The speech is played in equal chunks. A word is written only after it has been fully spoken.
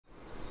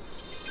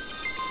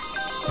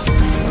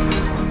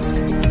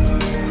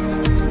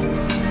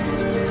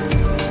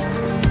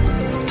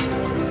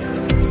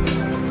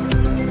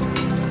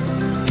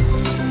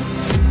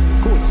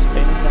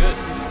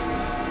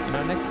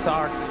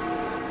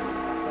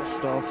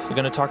We're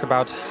going to talk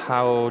about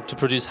how to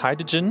produce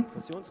hydrogen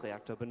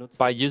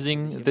by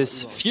using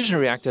this fusion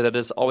reactor that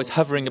is always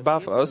hovering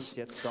above us,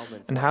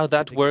 and how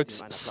that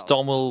works.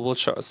 Stommel will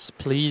show us.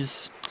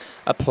 Please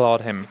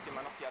applaud him.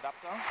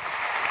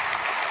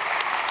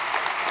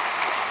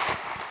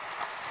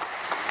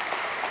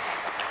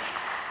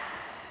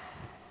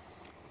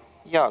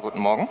 Ja, guten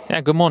Morgen.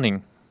 Yeah, good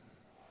morning.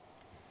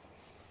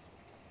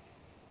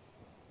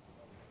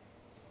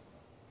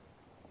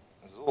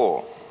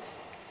 So,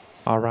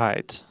 All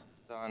right.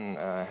 dann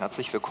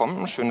herzlich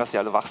willkommen. Schön, dass ihr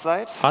alle wach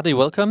seid. Hearty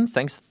welcome.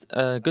 Thanks.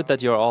 Good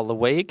that you're all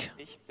awake.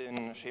 Ich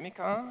bin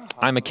Chemiker.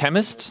 I'm a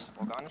chemist.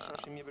 Organische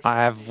Chemie I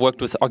have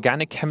worked with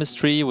organic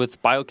chemistry,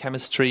 with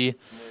biochemistry,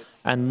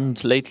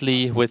 and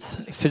lately with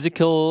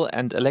physical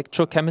and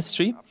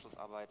electrochemistry.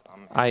 Abschlussarbeit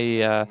am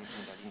I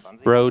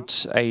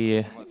wrote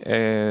a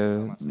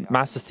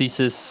master's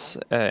thesis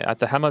at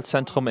the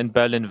Helmholtz-Zentrum in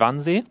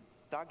Berlin-Wannsee,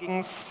 Da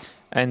ging's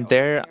and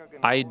there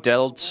I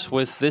dealt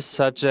with this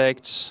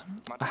subject,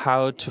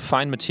 how to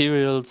find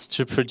materials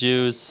to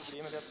produce,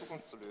 Probleme der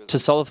Zukunft zu lösen. to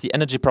solve the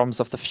energy problems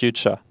of the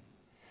future.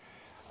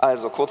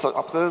 Also, kurzer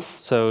Abriss.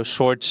 So,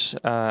 short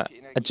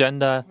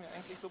agenda.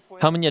 Eigentlich so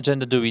vorher. How many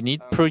agenda do we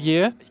need per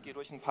year? Ich gehe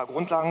durch ein paar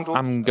Grundlagen durch.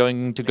 I'm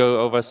going to go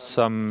over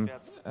some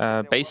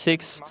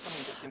basics.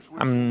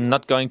 I'm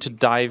not going to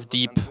dive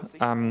deep.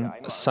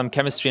 Some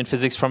chemistry and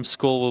physics from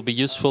school will be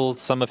useful.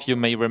 Some of you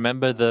may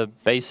remember the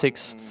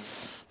basics.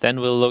 Then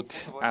we'll look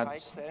at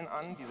Zellen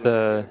an, diese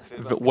the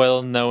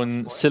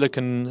well-known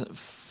silicon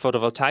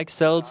photovoltaic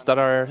cells that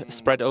are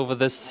spread over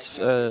this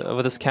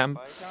camp.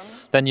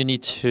 Then you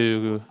need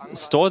to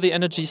store the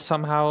energy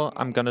somehow.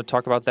 I'm going to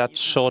talk about that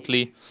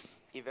shortly.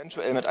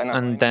 eventuell mit einer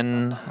And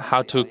then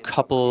how to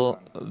couple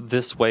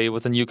this way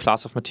with a new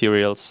class of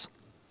materials.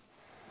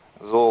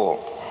 So.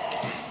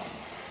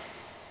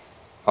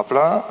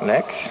 Hoppla,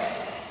 leck.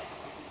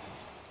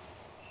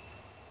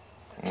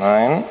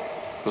 Nein.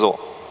 So.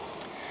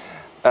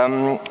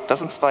 Das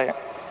sind zwei.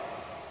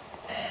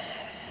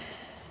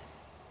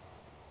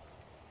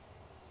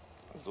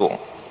 So.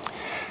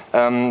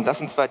 Das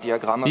sind zwei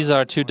Diagramme. These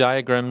are two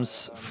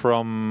diagrams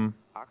from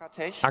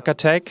Akatech.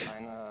 Akatech.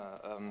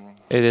 Eine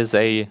It is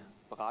a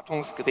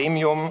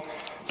Beratungsgremium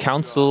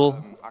council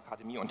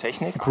Akademie und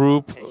Technik.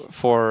 group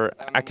for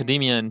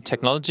academia and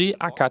technology,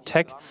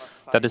 Akatech.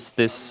 That is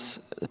this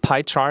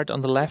pie chart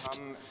on the left.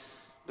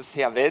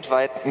 Bisher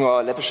weltweit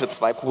nur läppische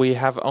 2% We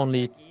have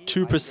only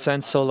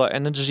 2% solar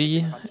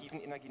energy,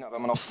 Energien, aber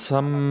immer noch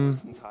some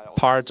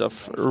part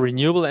of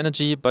renewable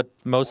energy, but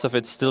most of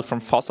it's still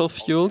from fossil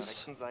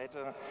fuels. Seite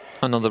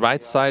And on the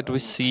right side, we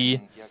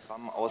see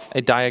Diagramm aus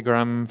a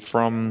diagram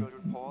from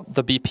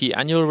the BP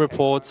annual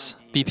reports.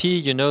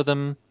 BP, you know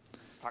them,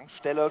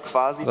 Tankstelle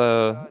quasi.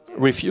 the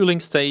refueling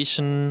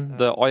station,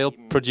 the oil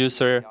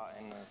producer.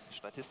 Eine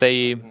Statistik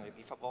They über den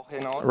Energieverbrauch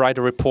hinaus. write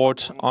a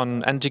report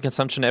on energy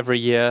consumption every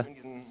year,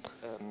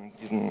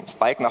 Diesen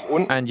Spike nach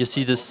unten. and you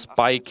see this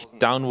spike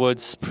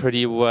downwards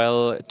pretty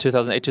well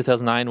 2008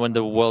 2009 when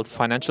the world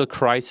financial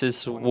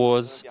crisis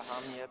was,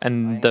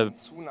 and the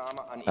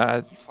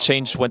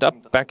change went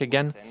up back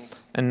again,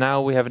 and now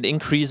we have an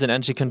increase in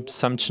energy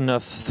consumption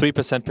of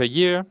 3% per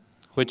year,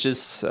 which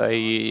is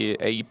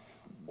a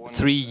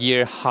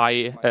 3-year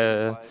high.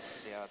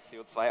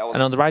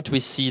 And on the right we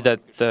see that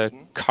the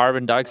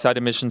carbon dioxide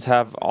emissions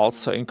have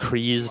also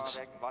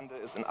increased.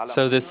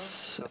 So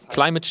this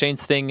climate change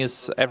thing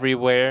is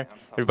everywhere.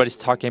 Everybody's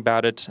talking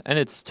about it, and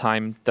it's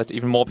time that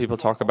even more people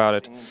talk about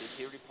it.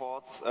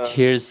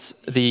 Here's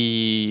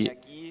the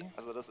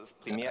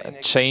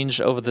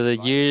change over the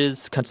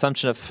years,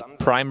 consumption of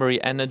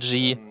primary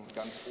energy.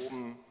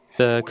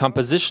 The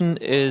composition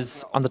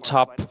is on the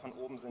top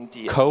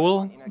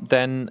coal,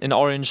 then in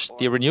orange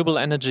the renewable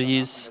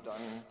energies,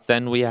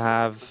 then we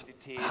have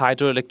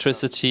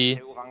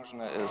hydroelectricity.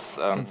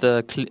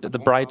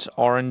 The bright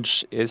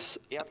orange is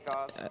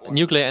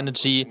nuclear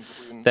energy,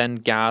 then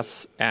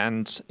gas,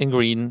 and in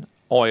green,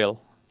 oil.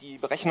 Die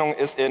Berechnung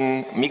ist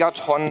in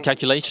Megatonnen.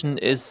 Calculation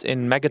is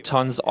in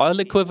megatons oil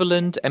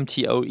equivalent,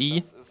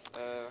 MTOE.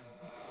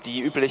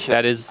 Die übliche.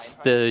 That is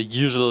the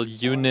usual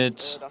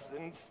unit, Das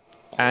sind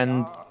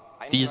and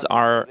these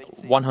are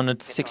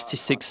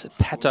 166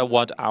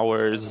 petawatt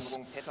hours.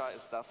 Peta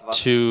ist das,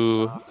 was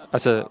To,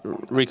 as a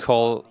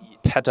recall,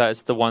 peta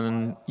is the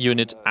one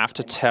unit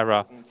after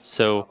tera,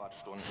 so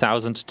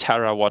 1,000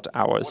 terawatt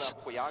hours,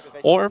 pro Jahr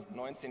gerechnet or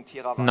 19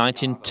 Terawatt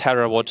 19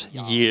 terawatt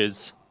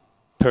years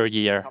per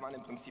year. kann man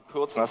im Prinzip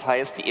kürzen. Das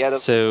heißt, die Erde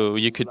So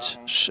you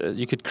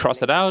could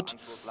cross it out.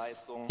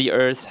 Leistung. The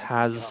Earth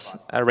has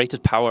a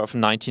rated power of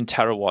 19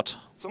 terawatt.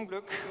 Zum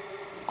Glück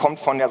kommt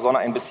von der Sonne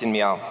ein bisschen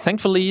mehr.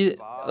 Thankfully,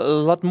 a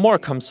lot more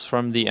comes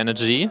from the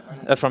energy,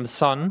 from the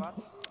sun,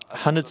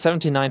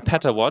 179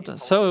 petawatt,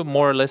 so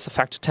more or less a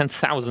factor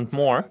 10,000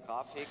 more.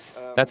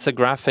 That's a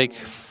graphic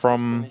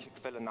from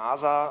Quelle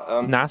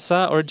NASA.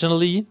 NASA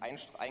originally.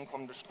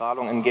 Einkommende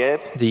Strahlung in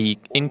Gelb. The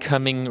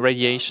incoming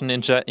radiation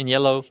in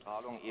yellow,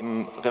 Strahlung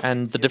eben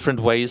and the different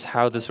ways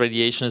how this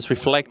radiation is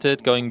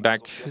reflected, going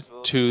back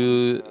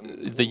to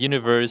the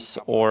universe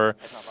or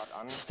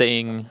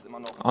staying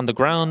on the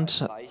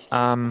ground.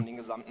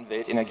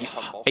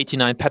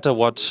 89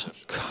 petawatt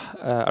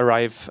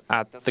arrive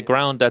at the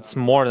ground. That's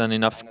more than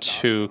enough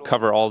to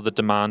cover all the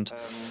demand.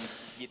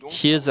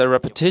 Here's a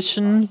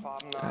repetition.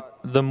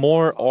 The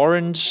more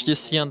orange you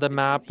see on the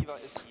map,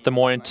 the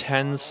more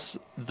intense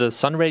the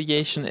sun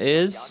radiation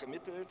is.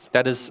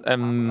 That is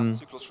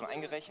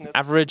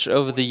average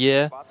over the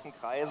year.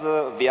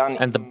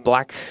 And the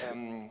black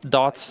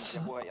dots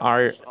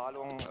are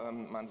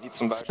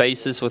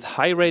spaces with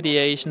high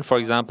radiation, for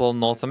example,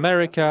 North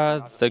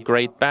America, the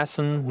Great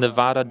Basin,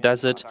 Nevada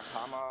Desert,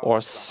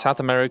 or South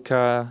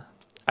America,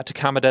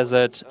 Atacama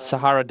Desert,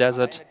 Sahara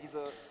Desert.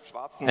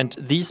 And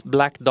these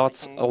black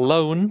dots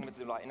alone,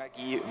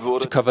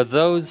 to cover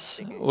those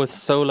with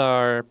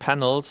solar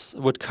panels,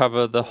 would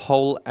cover the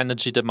whole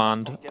energy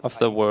demand of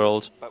the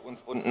world.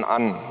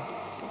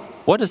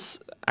 What is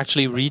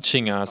actually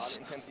reaching us?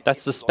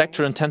 That's the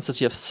spectral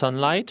intensity of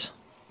sunlight.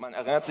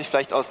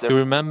 You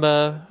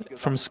remember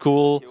from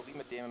school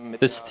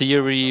this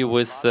theory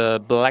with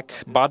the black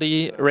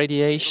body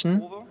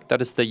radiation?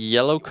 That is the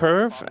yellow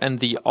curve, and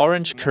the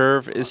orange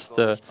curve is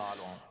the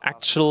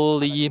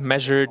actually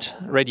measured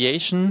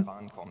radiation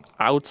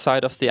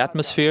outside of the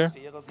atmosphere.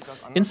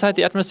 Inside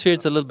the atmosphere,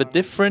 it's a little bit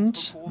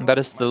different. That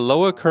is the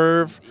lower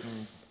curve.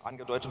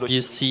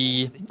 You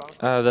see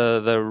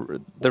the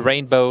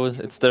rainbow.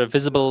 It's the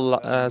visible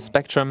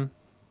spectrum.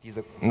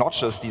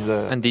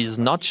 And these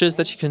notches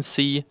that you can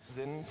see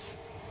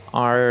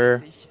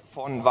are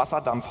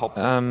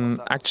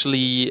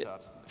actually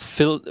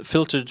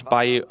filtered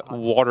by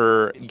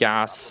water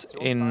gas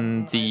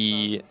in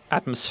the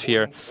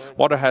atmosphere.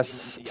 Water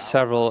has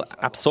several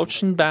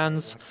absorption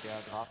bands.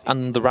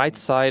 On the right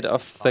side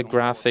of the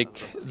graphic,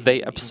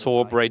 they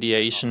absorb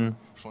radiation.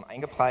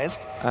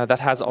 That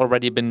has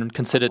already been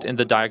considered in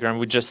the diagram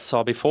we just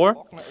saw before,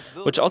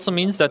 which also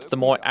means that the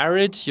more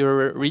arid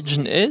your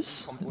region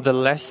is, the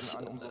less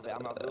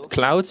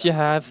clouds you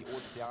have,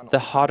 the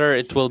hotter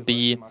it will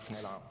be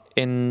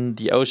in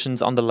the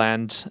oceans, on the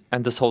land,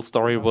 and this whole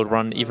story will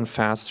run even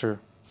faster.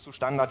 To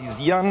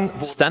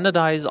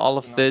standardize all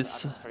of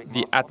this,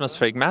 the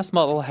atmospheric mass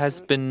model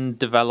has been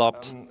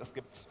developed.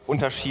 We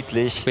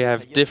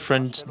have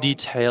different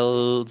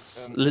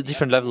details,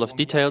 different level of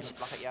details.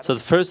 So the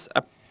first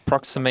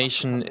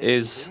approximation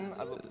is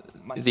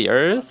the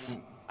Earth.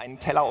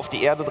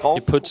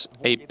 You put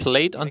a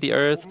plate on the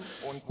Earth,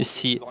 you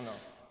see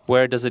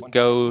where does it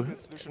go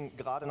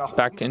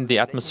back in the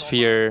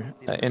atmosphere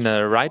in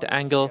a right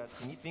angle,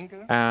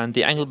 and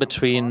the angle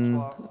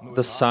between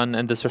the sun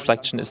and this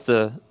reflection is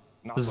the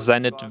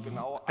zenith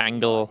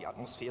angle,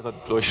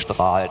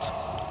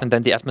 and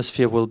then the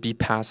atmosphere will be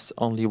passed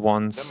only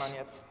once.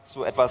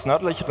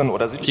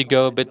 If you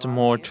go a bit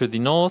more to the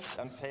north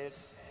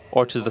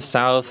or to the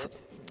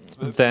south,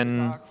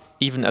 then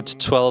even at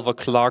 12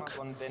 o'clock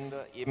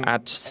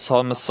at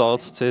summer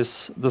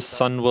solstice, the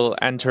sun will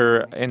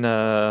enter in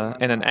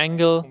an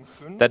angle.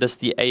 That is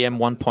the AM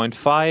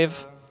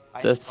 1.5.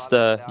 That's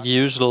the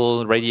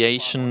usual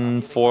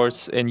radiation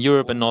force in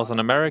Europe and Northern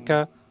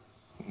America.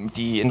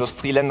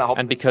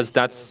 And because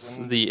that's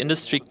the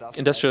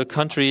industrial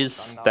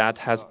countries, that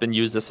has been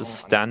used as a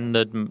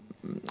standard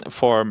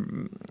for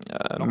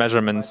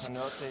measurements.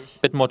 A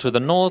bit more to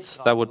the north,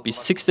 that would be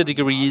 60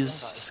 degrees.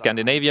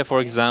 Scandinavia, for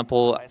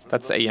example,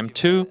 that's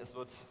AM2.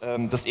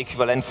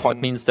 That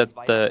means that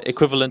the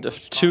equivalent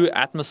of 2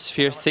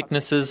 atmosphere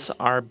thicknesses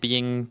are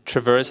being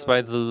traversed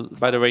by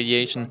the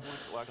radiation.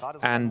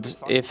 And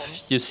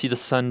if you see the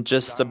sun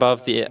just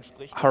above the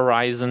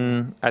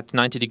horizon at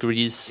 90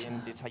 degrees,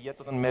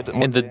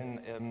 in the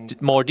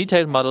more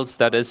detailed models,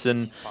 that is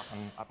in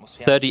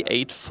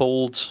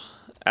 38-fold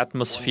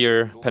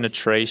atmosphere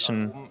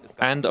penetration.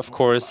 And of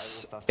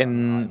course,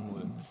 in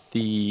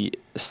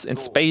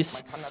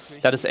space,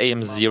 that is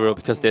AM0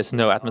 because there's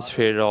no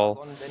atmosphere at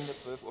all.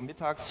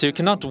 So you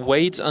cannot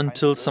wait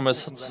until summer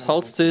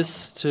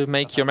solstice to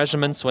make your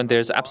measurements when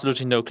there's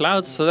absolutely no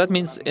clouds. So that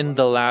means in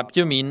the lab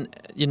you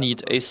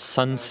need a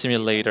sun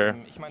simulator.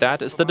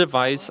 That is the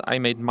device I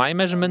made my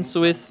measurements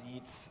with.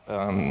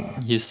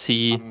 You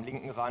see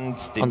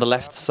on the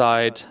left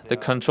side the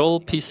control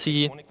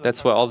PC.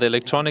 That's where all the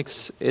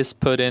electronics is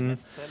put in.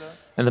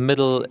 In the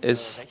middle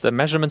is the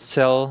measurement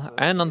cell,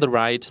 and on the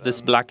right,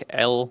 this black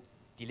L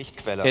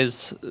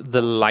is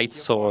the light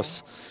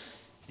source.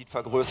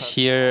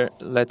 Here,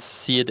 let's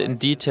see it in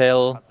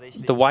detail.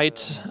 The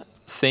white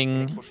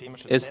thing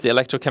is the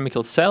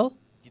electrochemical cell.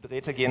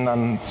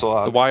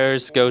 The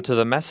wires go to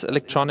the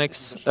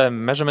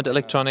measurement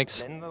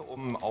electronics.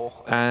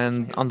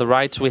 And on the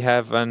right, we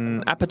have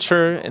an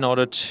aperture in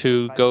order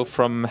to go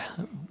from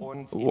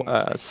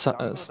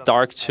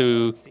dark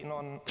to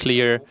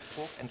clear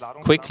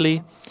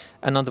quickly.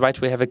 And on the right,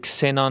 we have a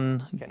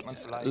xenon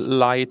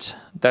light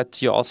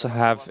that you also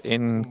have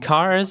in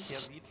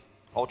cars.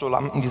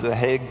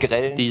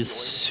 These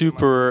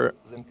super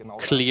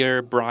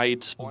clear,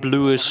 bright,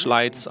 bluish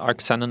lights are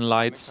xenon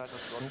lights.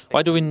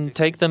 Why do we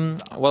take them?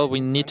 Well, we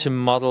need to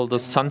model the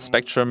sun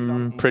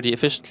spectrum pretty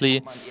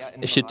efficiently.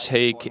 If you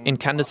take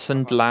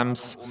incandescent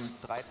lamps,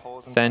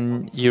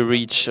 then you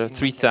reach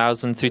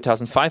 3000,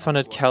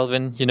 3500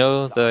 Kelvin. You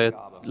know, the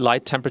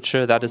light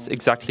temperature, that is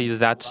exactly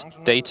that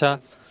data.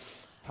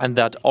 And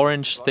that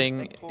orange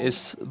thing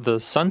is the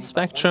sun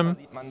spectrum.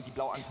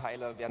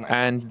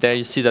 And there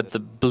you see that the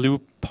blue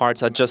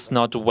parts are just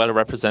not well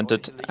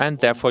represented. And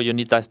therefore, you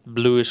need that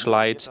bluish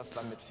light.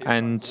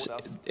 And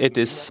it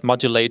is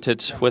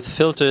modulated with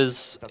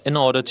filters in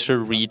order to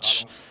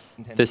reach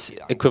this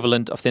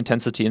equivalent of the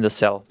intensity in the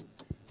cell.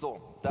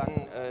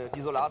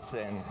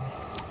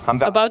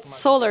 About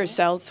solar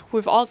cells,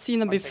 we've all seen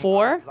them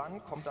before.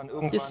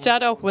 You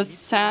start off with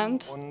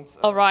sand,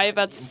 arrive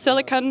at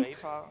silicon,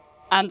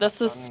 and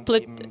this is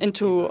split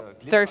into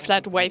very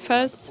flat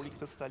wafers.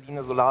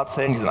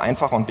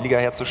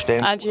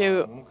 And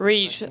you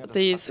reach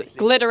these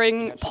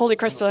glittering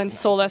polycrystalline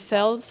solar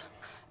cells.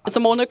 It's a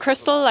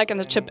monocrystal, like in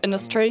the chip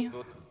industry.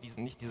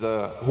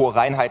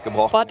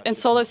 But in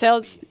solar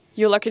cells,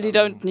 you luckily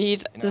don't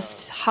need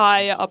this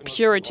high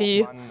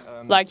purity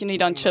like you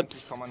need on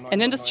chips.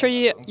 In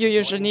industry, you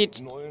usually need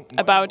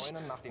about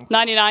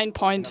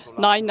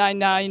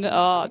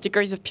 99.999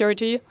 degrees of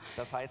purity.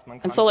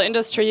 In solar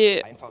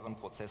industry,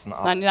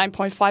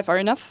 99.5 are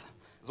enough.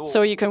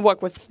 So you can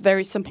work with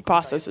very simple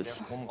processes.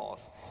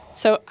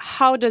 So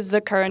how does the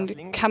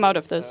current come out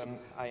of this?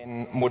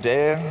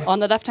 On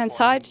the left-hand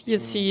side, you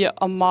see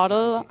a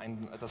model, a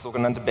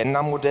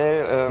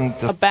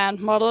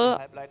band model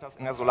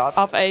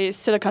of a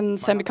silicon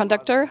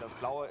semiconductor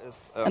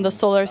and the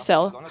solar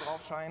cell.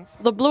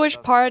 The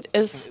bluish part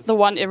is the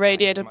one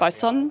irradiated by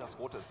sun,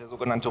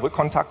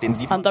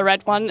 and the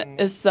red one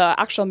is the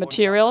actual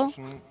material,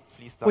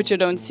 which you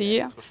don't see,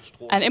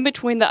 and in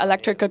between the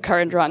electrical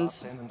current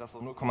runs. In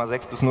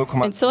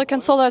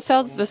silicon solar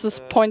cells, this is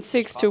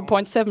 0.6 to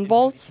 0.7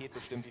 volts,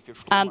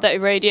 and the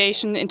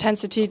irradiation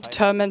intensity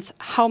determines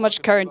how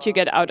much current you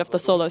get out of the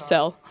solar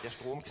cell.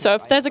 So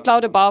if there's a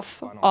cloud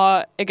above,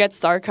 it gets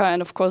darker,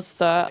 and of course,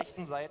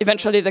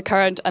 eventually the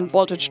current and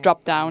voltage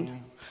drop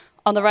down.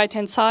 On the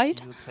right-hand side,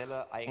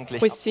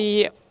 we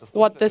see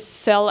what this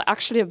cell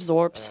actually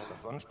absorbs.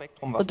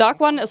 The dark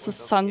one is the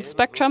sun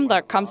spectrum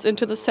that comes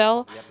into the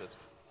cell.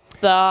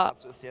 The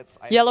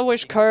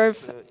yellowish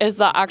curve is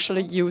the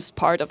actually used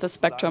part of the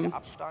spectrum.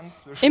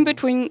 In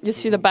between, you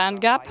see the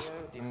band gap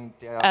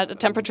at a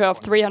temperature of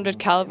 300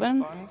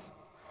 Kelvin,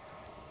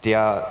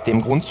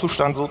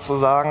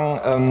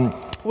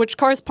 which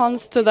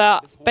corresponds to the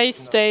base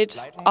state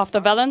of the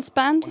valence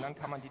band,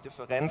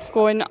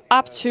 going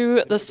up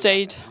to the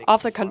state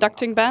of the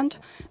conducting band,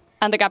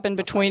 and the gap in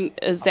between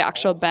is the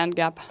actual band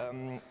gap,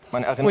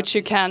 which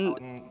you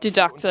can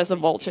deduct as a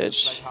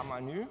voltage.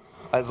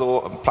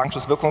 So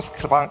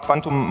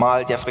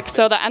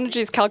the energy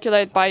is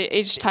calculated by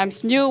H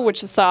times nu,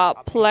 which is the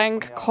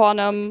Planck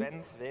quantum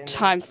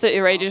times the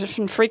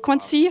irradiation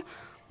frequency,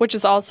 which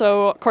is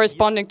also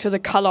corresponding to the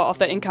color of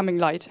the incoming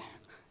light.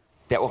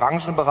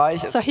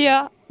 So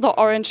here, the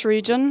orange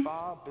region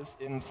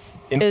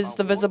is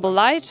the visible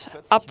light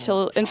up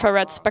till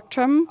infrared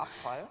spectrum,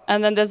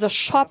 and then there's a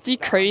sharp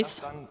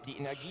decrease,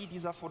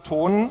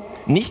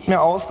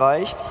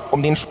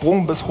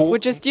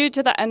 which is due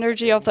to the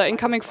energy of the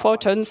incoming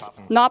photons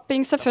not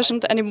being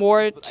sufficient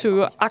anymore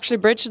to actually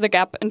bridge the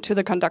gap into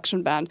the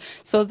conduction band.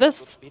 So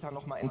this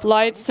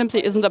light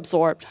simply isn't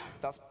absorbed.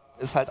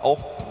 This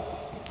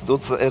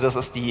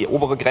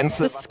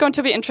is going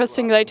to be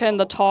interesting later in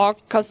the talk,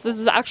 because this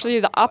is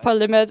actually the upper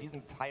limit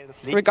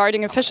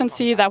regarding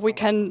efficiency that we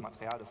can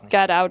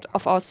get out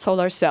of our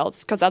solar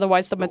cells, because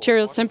otherwise the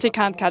material simply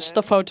can't catch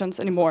the photons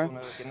anymore.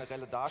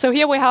 So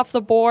here we have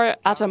the Bohr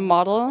atom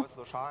model,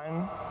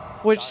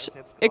 which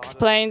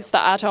explains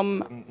the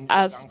atom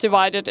as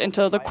divided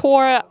into the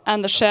core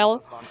and the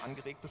shell.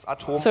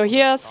 So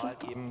here's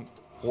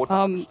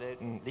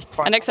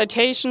an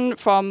excitation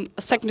from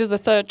a second to the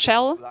third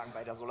shell,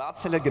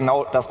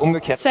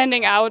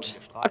 sending out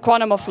a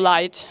quantum of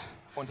light.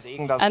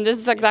 And this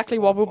is exactly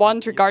what we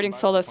want regarding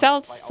solar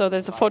cells. So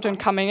there's a photon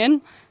coming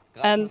in,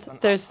 and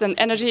there's an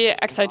energy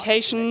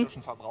excitation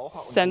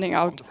sending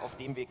out,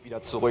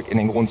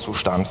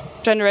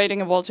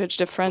 generating a voltage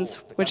difference,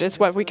 which is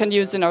what we can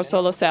use in our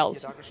solar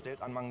cells.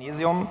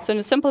 So in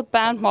a simple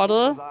band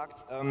model,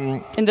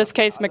 in this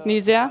case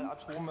magnesia,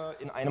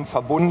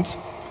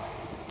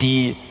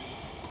 you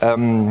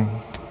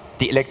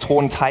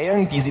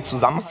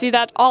see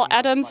that all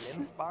atoms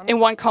in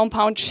one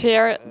compound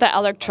share the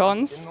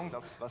electrons,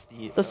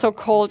 the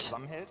so-called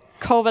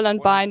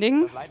covalent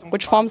binding,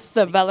 which forms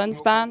the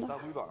valence band.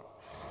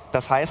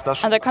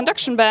 And the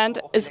conduction band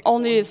is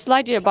only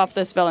slightly above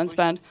this valence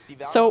band.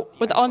 So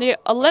with only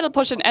a little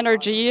push in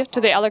energy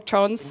to the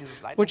electrons,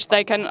 which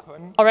they can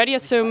already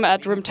assume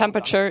at room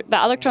temperature,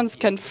 the electrons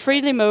can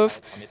freely move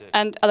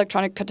and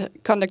electronic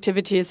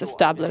conductivity is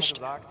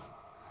established.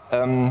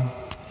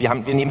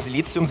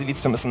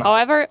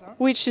 However,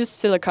 we choose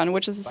silicon,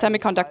 which is a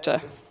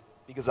semiconductor.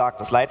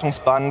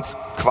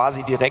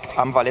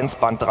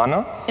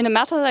 In a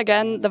metal,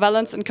 again, the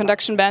valence and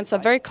conduction bands are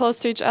very close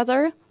to each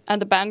other,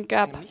 and the band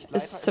gap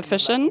is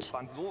sufficient.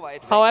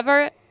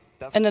 However,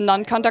 in a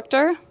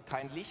non-conductor,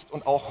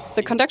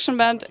 the conduction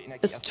band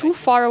is too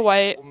far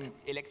away,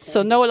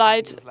 so no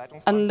light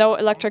and no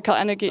electrical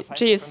energy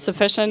is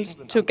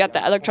sufficient to get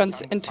the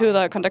electrons into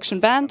the conduction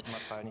band.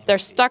 They're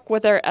stuck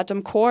with their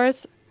atom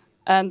cores,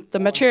 and the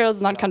material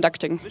is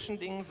non-conducting.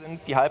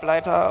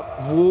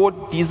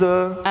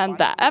 And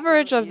the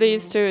average of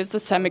these two is the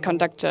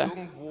semiconductor,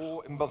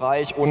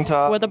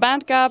 where the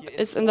band gap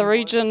is in the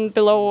region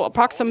below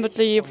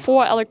approximately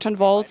 4 electron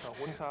volts,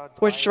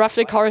 which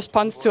roughly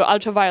corresponds to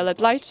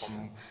ultraviolet light,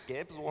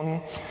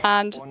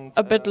 and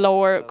a bit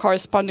lower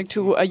corresponding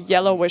to a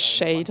yellowish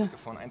shade.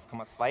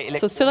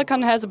 So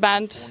silicon has a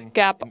band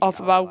gap of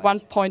about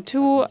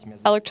 1.2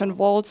 electron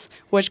volts,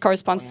 which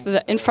corresponds to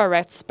the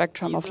infrared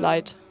spectrum of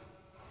light.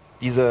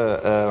 Diese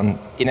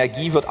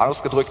Energie wird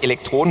ausgedrückt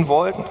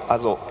Elektronenvolt,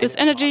 also this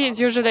energy is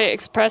usually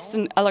expressed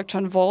in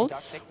electron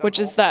volts, which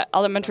is the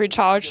elementary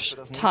charge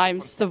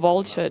times the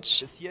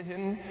voltage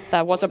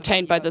that was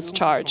obtained by this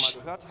charge.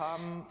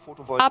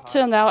 Up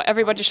till now,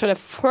 everybody should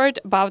have heard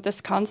about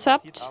this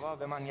concept.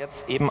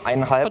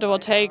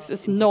 Photovoltaics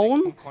is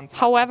known.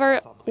 However,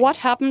 what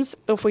happens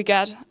if we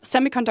get a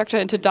semiconductor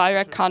into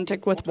direct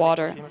contact with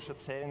water?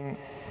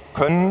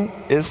 Können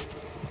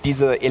ist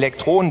diese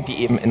Elektronen,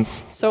 die eben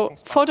ins So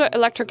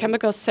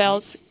photoelectrochemical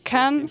cells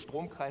can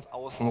Stromkreis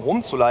außen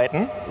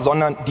rumzuleiten,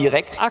 sondern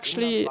direkt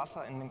actually ins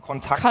Wasser in den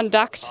Kontakt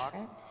conduct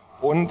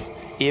und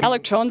eben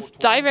electrons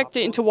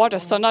directly into water,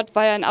 so not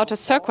via an outer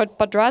circuit,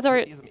 but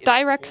rather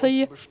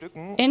directly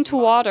into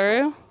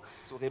water,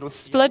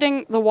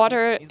 splitting the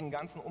water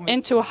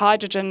into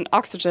hydrogen and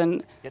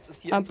oxygen,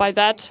 by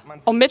that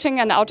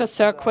omitting an outer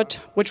circuit,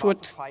 which would,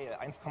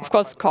 of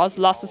course, cause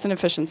losses in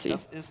efficiency.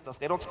 das ist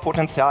das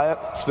Redoxpotential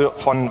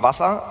von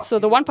Wasser. So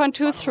the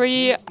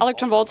 1.23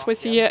 electron volts we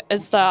see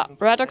is the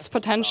redox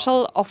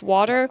potential of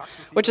water,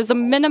 which is the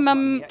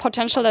minimum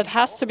potential that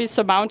has to be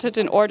surmounted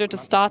in order to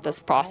start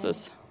this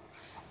process.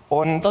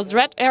 Und Those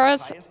red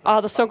arrows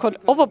are the so-called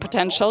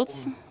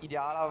overpotentials.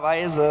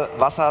 idealerweise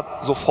Wasser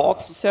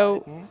sofort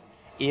So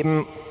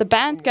eben the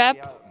band gap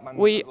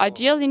we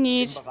ideally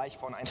need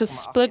to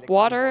split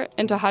water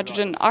into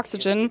hydrogen and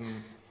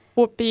oxygen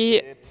would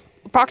be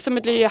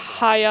approximately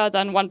higher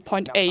than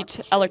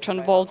 1.8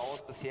 electron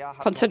volts,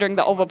 considering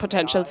the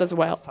overpotentials as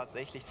well.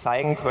 tatsächlich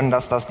zeigen können,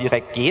 dass das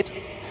direkt geht.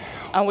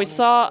 And we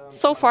saw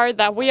so far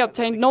that we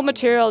obtained no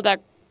material that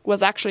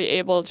was actually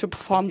able to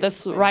perform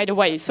this right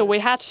away. So we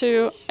had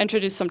to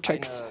introduce some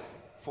tricks.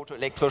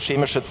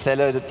 Photoelektrochemische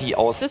Zelle, die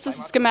aus This is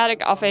a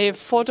schematic of a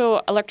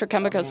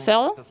photoelectrochemical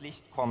cell das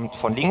Licht kommt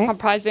von links.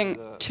 comprising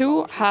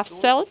two half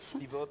cells.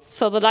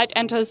 So the light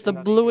enters the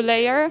blue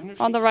layer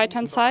on the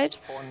right-hand side.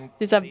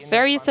 These are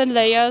very thin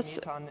layers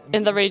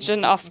in the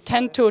region of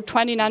 10 to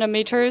 20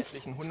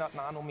 nanometers 100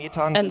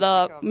 Nanometern. in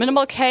the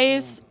minimal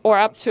case, or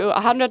up to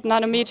 100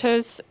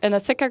 nanometers in a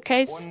thicker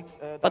case.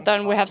 But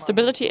then we have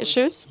stability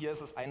issues. Hier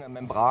ist es eine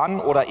Membran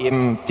oder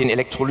eben den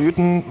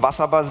Elektrolyten,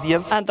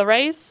 wasserbasiert. And the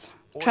rays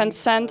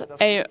transcend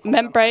a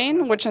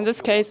membrane, which in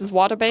this case is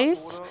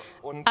water-based,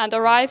 and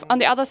arrive on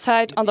the other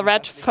side on the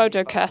red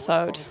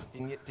photocathode.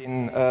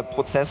 Den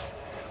Prozess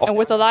And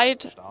with the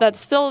light that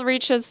still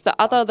reaches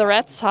the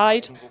red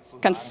side,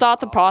 can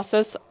start the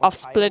process of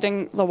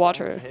splitting the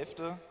water.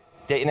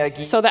 der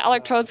Energie So the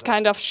electrodes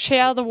kind of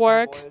share the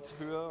work,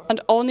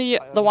 and only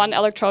the one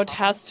electrode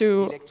has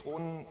to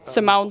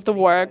surmount the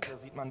work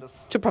sieht man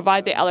das. to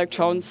provide the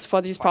electrons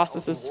for these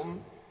processes.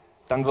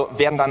 Dann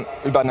werden dann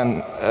über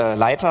einen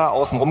Leiter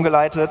außen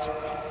rumgeleitet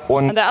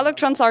und And the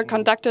electrons are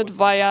conducted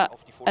via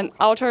an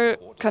outer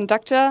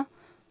conductor,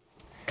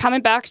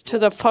 coming back to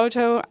the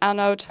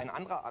photoanode. ein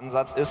anderer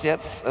Ansatz ist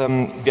jetzt,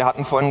 wir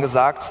hatten vorhin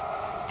gesagt,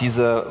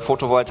 diese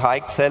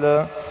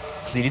Photovoltaikzelle,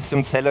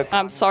 Siliziumzelle,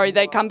 I'm sorry,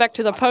 they come back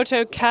to the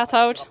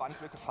photocathode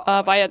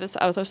via this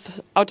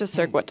outer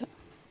circuit.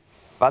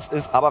 was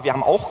ist, aber wir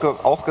haben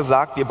auch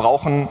gesagt, wir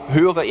brauchen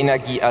höhere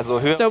Energie, also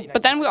So,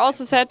 but then we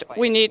also said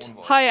we need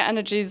higher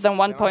energies than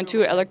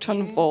 1.2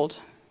 electron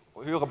volt.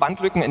 höhere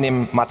Bandlücken in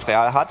dem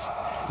Material hat,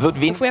 wird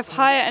If we have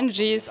higher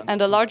energies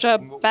and a larger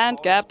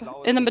band gap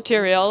in the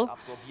material,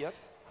 absorbiert,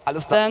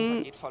 alles Then-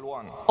 darunter geht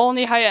verloren.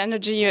 only higher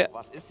energy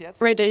Was ist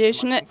jetzt?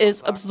 radiation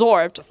is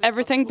absorbed.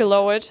 Everything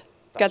below it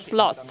gets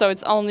lost. So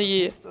it's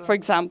only, for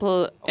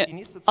example,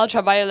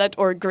 ultraviolet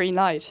or green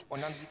light.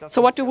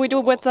 So what do we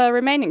do with the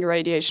remaining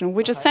radiation?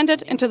 We just send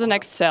it into the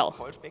next cell.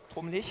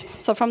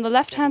 Vollspektrumlicht So from the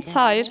left-hand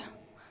side,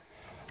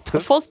 the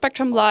full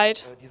spectrum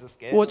light dieses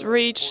would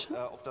reach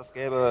auf das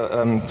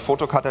gelbe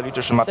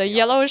photokatalytische the Material.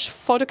 yellowish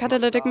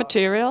photocatalytic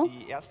material,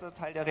 Die erste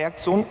Teil der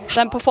Reaktion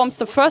then performs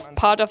the first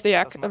part of the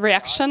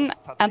reaction,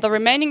 and the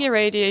remaining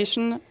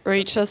irradiation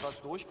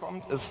reaches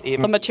durchkommt, ist the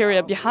eben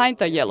material behind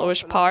the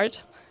yellowish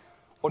part,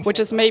 which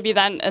is maybe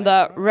then in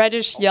the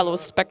reddish-yellow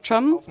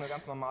spectrum. eine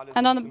ganz normale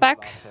And on the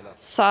back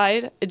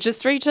side, it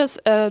just reaches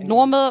a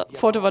normal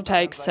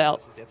photovoltaic cell.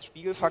 Das ist jetzt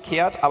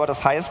spiegelverkehrt, aber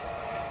das heißt,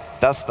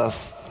 dass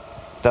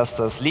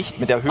das Licht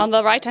mit der Höhe On the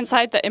right-hand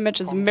side, the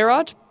image is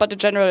mirrored, but in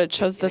general, it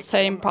shows the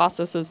same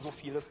processes.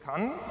 vieles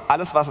kann.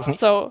 Alles, was es nicht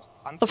So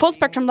the full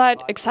spectrum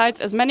light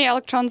excites as many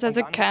electrons as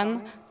it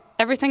can,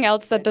 everything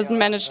else that doesn't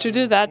manage to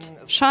do that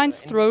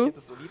shines through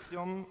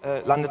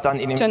landet dann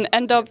in to dem an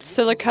end-up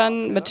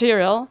silicon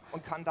material,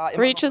 und kann da immer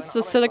noch reaches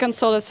the silicon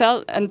solar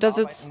cell and does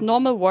its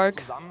normal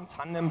work. zusammen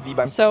Tandem wie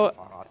beim So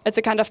Fahrrad. it's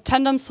a kind of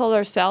tandem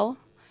solar cell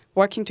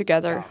working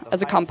together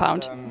as a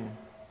compound.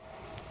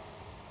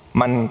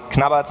 Man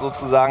knabbert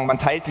sozusagen, man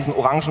teilt diesen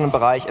orangenen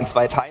Bereich in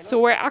zwei Teile. So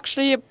we're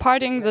actually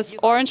parting this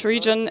orange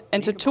region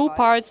into two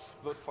parts.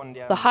 Wird von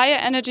der The higher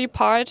energy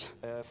part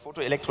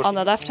on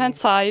the left-hand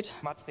side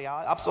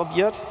Material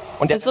absorbiert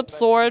und der is Rest bleibt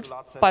absorbed für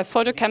die by Solarzelle.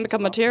 photochemical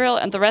material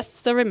and the rest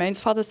still remains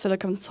for the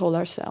silicon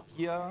solar cell.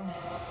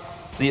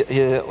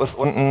 Hier ist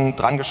unten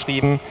dran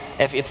geschrieben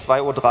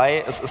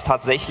Fe2O3, es ist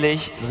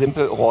tatsächlich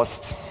simpel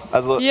Rost.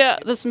 Also Here,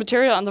 this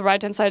material on the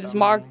right-hand side is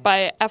marked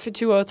by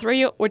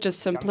Fe2O3, which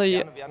is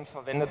simply werden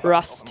verwendet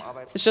rust.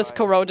 It's just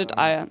corroded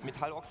iron.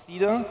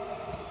 Metalloxide,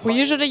 We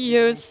usually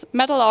use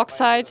metal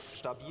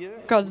oxides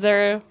because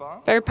they're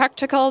very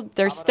practical,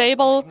 they're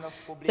stable,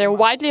 they're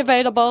widely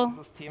available,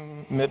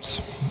 System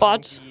mit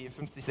but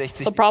 50,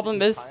 60 the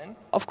problem is,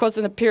 of course,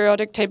 in the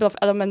periodic table of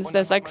elements,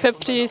 there's like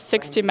 50,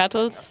 60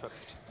 metals,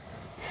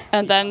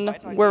 and then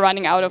we're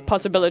running out of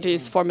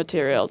possibilities for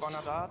materials.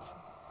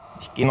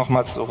 Ich gehe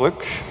nochmal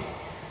zurück.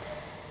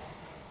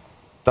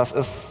 Das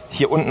ist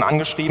hier unten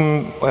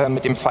angeschrieben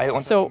mit dem Pfeil und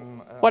So,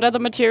 what other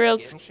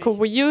materials could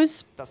we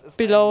use?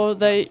 Below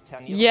the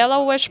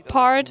yellowish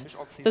part,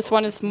 this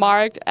one is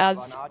marked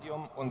as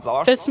Vanadium und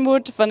Sauerstoff.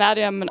 bismuth,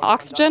 vanadium, and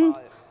oxygen.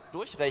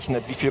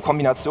 Durchrechnet, wie viele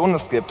Kombinationen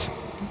es gibt,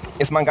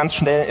 ist man ganz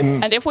schnell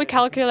im And if we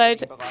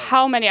calculate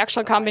how many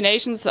actual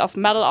combinations of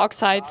metal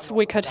oxides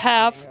we could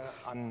have,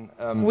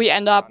 we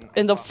end up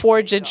in the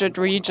 4-digit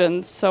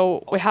region.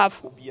 So we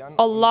have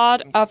a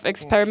lot of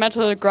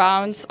experimental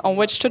grounds on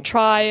which to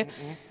try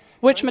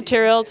which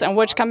materials and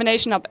which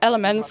combination of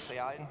elements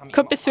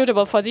could be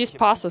suitable for these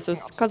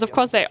processes. Because of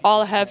course they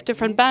all have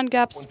different band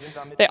gaps,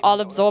 they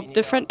all absorb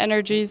different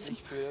energies,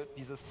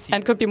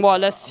 and could be more or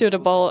less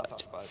suitable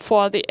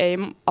for the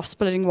aim of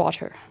splitting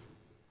water.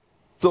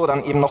 So,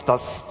 dann eben noch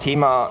das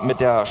Thema mit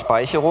der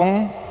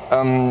Speicherung.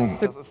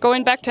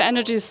 Going back to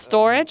energy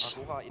storage,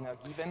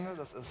 Energiewende,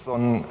 das ist so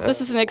ein this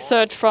is an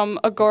excerpt from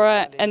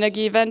Agora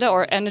Energiewende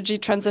or Energy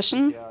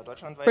Transition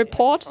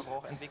report,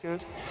 Verbrauch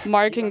entwickelt.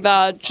 marking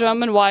the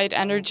German-wide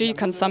energy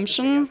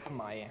consumption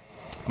Mai.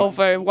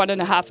 over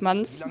 1.5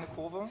 months. Eine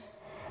Kurve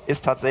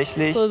ist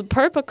tatsächlich So the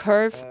purple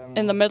curve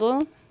in the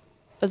middle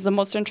is the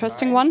most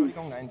interesting one.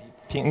 Entschuldigung, nein,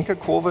 die pinke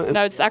Kurve ist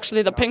No, it's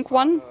actually the pink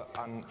one,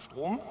 an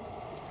Strom.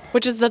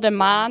 which is the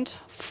demand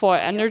for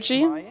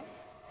energy.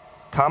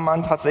 Kam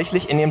man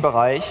tatsächlich in den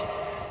Bereich,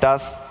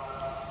 dass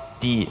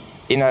die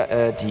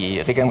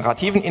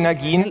regenerativen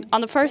Energien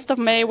On the 1st of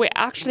May, we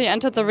actually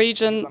entered the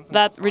region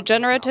that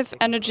regenerative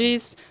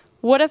energies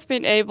would have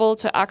been able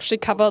to actually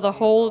cover the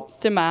whole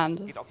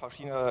demand. geht auf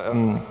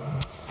verschiedene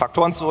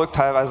Faktoren zurück,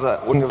 teilweise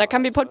That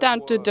can be put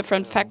down to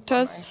different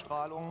factors.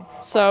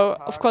 So,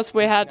 of course,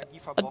 we had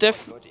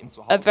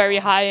a very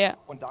high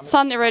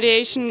sun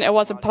irradiation. It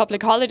was a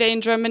public holiday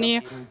in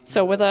Germany,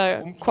 so with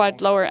a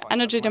quite lower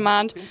energy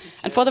demand.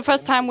 And for the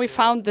first time, we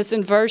found this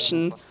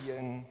inversion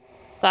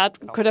that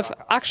could have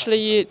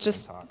actually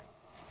just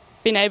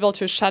been able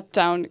to shut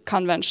down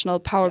conventional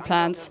power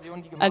plants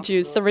and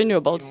use the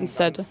renewables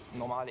instead.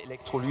 normale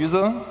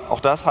Elektrolyse, auch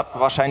das hat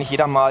wahrscheinlich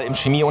jeder mal im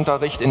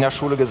Chemieunterricht in der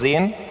Schule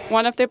gesehen.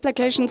 One of the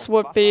applications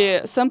would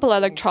be simple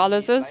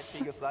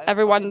electrolysis.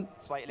 Everyone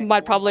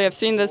might probably have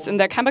seen this in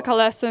their chemical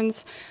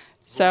lessons.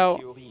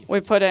 So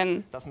we put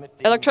in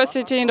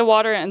electricity in the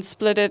water and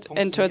split it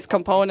into its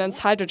components,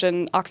 hydrogen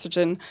and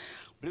oxygen,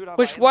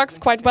 which works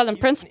quite well in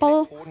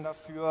principle.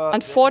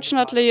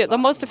 Unfortunately, the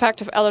most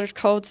effective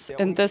electrodes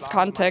in this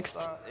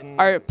context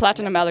are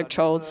platinum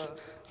electrodes.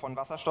 Von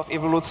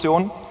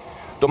Wasserstoffevolution.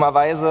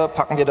 Dummerweise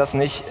packen wir das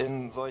nicht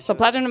in solche So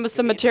platinum is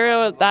the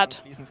material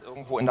that Fließens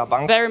irgendwo in der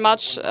Bank. very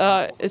much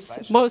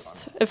is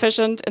most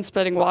efficient in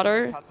splitting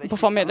water,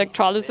 performing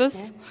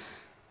electrolysis.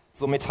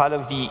 So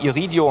Metalle wie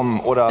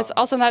Iridium oder It's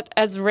also not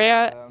as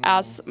rare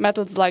as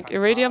metals like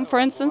iridium, for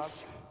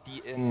instance,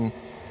 die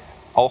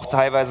auch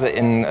teilweise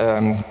in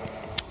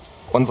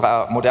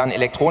unserer modernen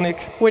Elektronik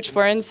which,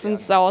 for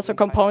instance, are also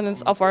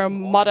components of our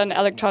modern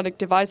electronic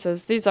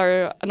devices. These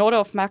are an order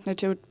of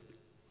magnitude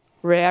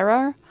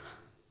rarer.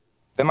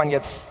 Wenn man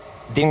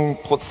jetzt den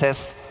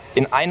Prozess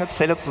in eine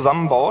Zelle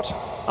zusammenbaut,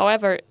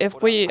 However, if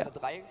we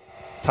drei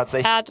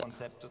tatsächlich add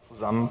Konzepte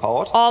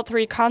zusammenbaut, all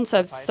three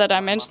concepts that I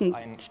mentioned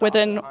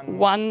within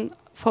one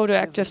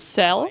photoactive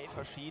cell,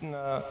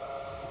 verschiedene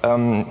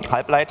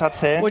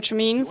Halbleiterzellen, which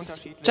means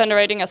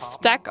generating a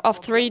stack of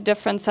 3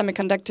 different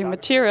semiconducting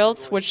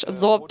materials which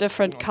absorb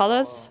different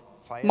colors,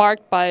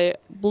 marked by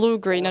blue,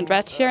 green, and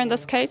red here in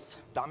this case,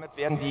 damit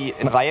werden die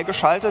in Reihe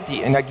geschaltet,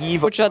 die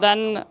Energie wird which are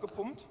then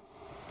gepumpt,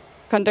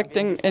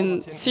 conducting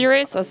in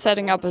series or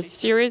setting up a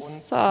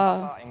series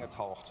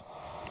eingetaucht.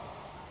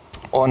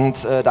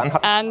 Und dann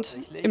hat man and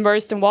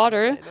immersed in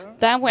water.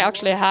 Then we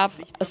actually have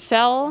a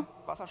cell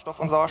Wasserstoff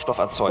und Sauerstoff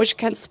erzeugt. which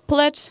can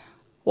split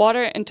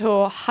water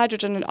into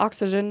hydrogen and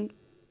oxygen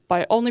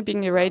by only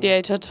being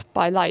irradiated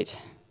by light.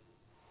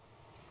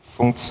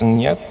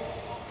 funktioniert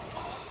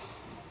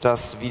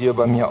das Video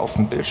bei mir auf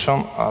dem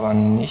Bildschirm, aber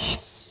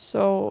nicht.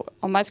 So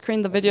on my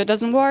screen the video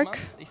doesn't work.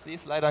 Ich sehe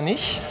es leider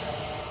nicht.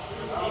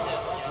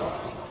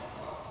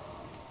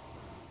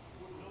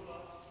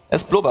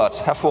 Es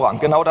blubbert,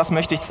 hervorragend. Genau das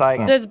möchte ich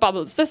zeigen. There's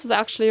bubbles. This is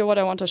actually what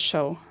I want to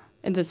show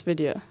in this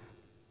video.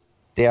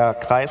 Der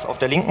Kreis auf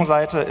der linken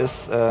Seite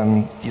ist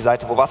die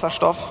Seite, wo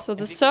Wasserstoff. So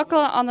the circle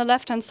on the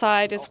left-hand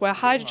side is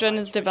where hydrogen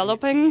is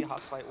developing.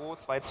 H2O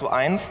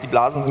 2:1, die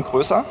Blasen sind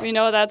größer. We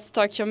know that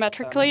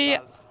stoichiometrically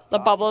the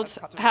bubbles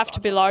have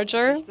to be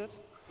larger.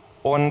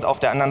 Und auf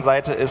der anderen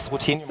Seite ist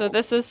Ruthenium. So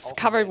this is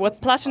covered with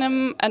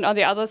platinum, and on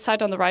the other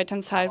side, on the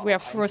right-hand side, we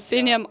have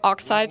ruthenium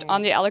oxide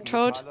on the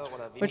electrode,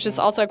 which is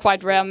also a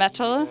quite rare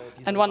metal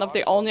and one of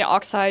the only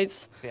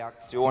oxides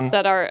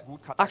that are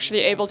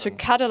actually able to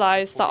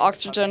catalyze the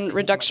oxygen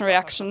reduction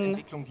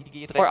reaction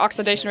or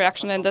oxidation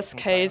reaction in this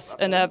case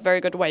in a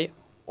very good way.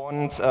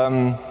 Und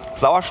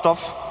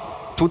Sauerstoff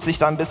tut sich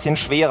da ein bisschen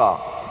schwerer.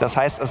 Das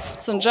heißt,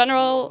 es So in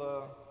general,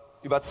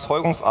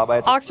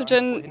 Überzeugungsarbeit.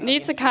 oxygen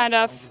needs a kind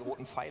of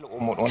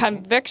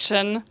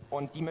conviction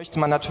Und die möchte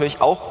man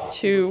natürlich auch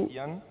to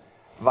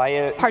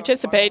weil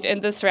participate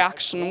in this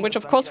reaction, which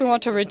of course we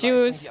want to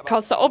reduce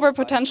because the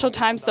overpotential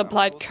times the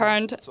applied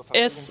current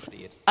is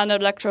an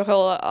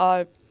electrical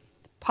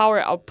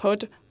power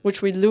output,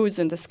 which we lose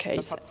in this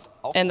case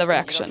in the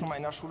reaction. schon mal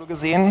in der Schule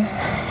gesehen.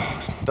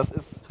 Das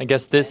ist I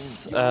guess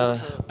this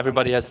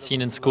everybody has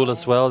seen in school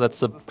as well.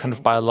 That's a kind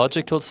of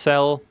biological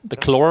cell, the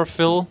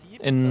chlorophyll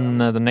in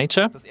the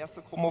nature. das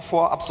erste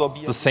Chromophor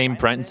absorbiert. The same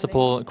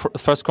principle.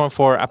 First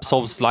chromophore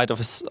absorbs light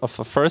of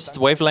a first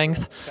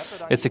wavelength.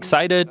 It's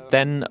excited.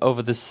 Then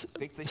over this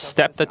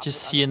step that you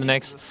see in the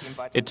next,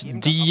 it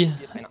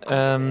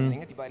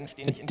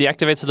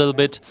deactivates a little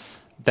bit.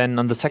 Then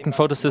on the second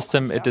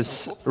photosystem, it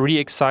is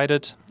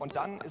re-excited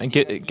and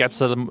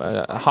gets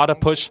a harder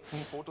push.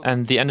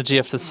 And the energy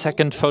of the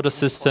second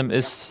photosystem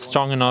is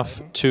strong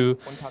enough to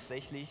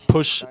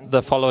push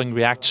the following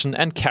reaction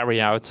and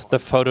carry out the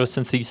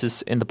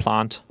photosynthesis in the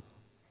plant.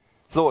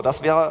 So,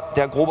 das wäre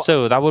der grobe.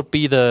 So that would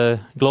be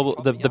the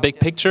big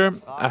picture.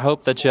 I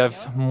hope that you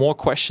have more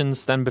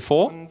questions than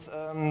before, Und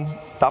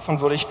davon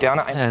würde ich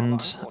gerne ein.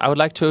 and I would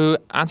like to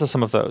answer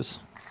some of those.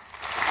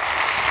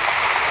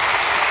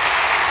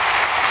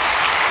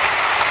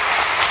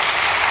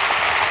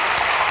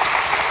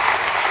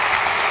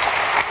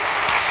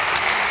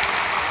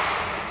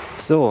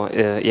 So,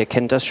 ihr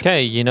kennt das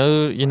Okay, you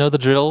know the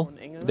drill.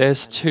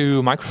 There's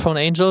two microphone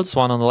angels,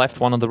 one on the left,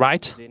 one on the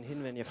right.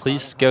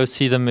 Please go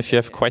see them if you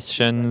have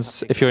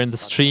questions. If you're in the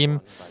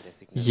stream,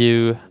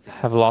 you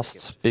have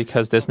lost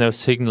because there's no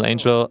signal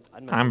angel.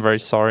 I'm very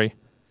sorry.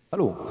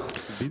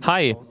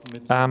 Hi,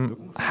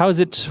 how is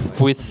it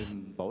with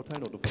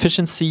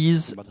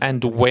efficiencies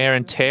and wear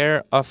and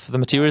tear of the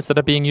materials that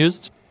are being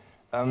used?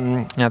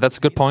 Yeah, that's a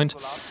good point.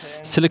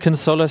 Silicon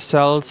solar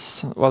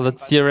cells, well, the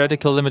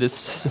theoretical limit is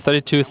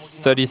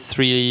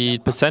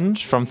 32-33%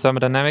 from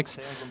thermodynamics.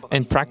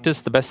 In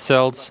practice, the best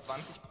cells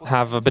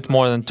have a bit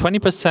more than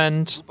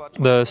 20%.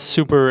 The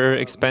super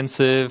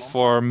expensive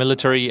for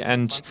military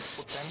and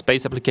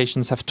space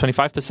applications have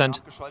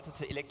 25%.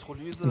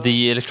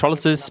 The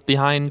electrolysis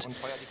behind,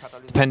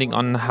 depending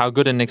on how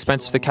good and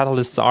expensive the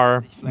catalysts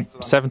are,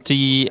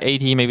 70,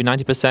 80, maybe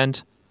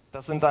 90%.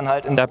 Das sind dann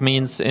halt in That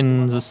means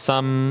in the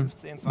sum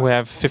we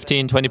have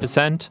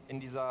 15-20%.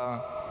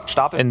 dieser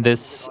Stapel. In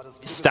this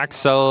stack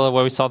cell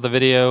where we saw the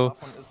video,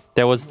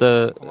 there was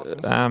the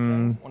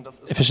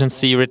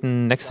efficiency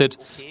written next to it.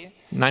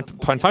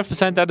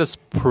 9.5%, that is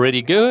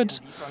pretty good.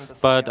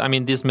 But I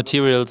mean, these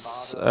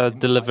materials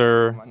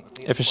deliver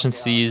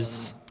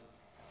efficiencies.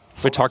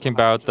 We're talking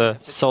about the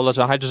solar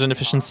to hydrogen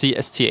efficiency,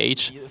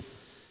 STH.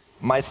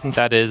 Meistens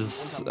That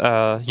is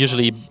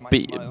usually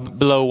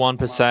below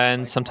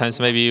 1%, sometimes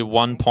maybe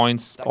 1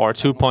 point or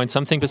 2 point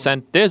something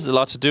percent. There's a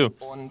lot to do.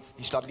 und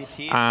die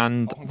Stabilität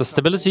And the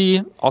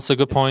stability, also a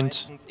good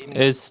point,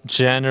 is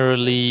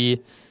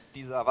generally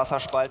dieser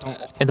Wasserspaltung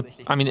auch in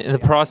the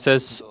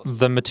process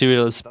the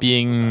material is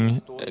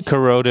being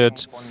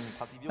corroded.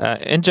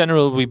 In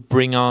general, we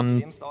bring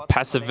on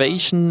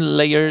passivation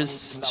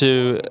layers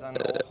to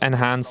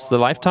enhance the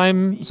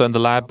lifetime. So in the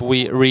lab,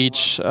 we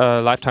reach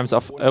lifetimes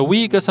of a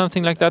week or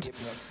something like that.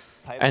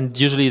 And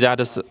usually that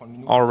is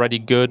already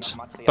good.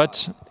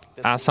 But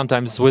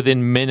sometimes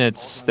within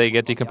minutes they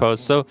get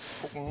decomposed. So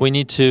we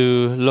need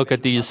to look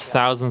at these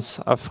thousands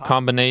of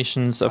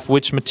combinations of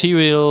which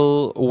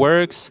material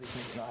works,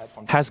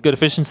 has good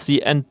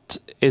efficiency, and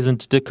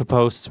isn't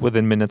decomposed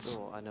within minutes.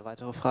 eine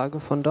weitere Frage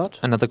von dort?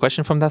 Another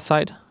question from that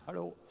side?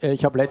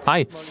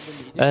 Hi.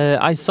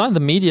 I saw in the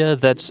media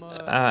that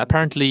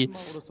apparently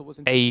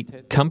a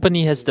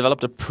company has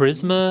developed a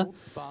prisma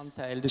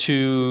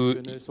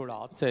to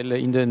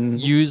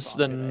use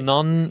the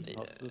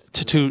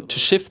to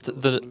shift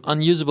the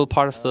unusable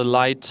part of the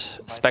light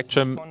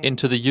spectrum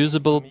into the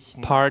usable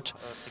part.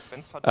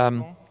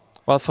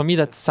 Well, for me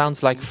that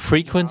sounds like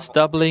frequency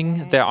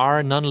doubling. There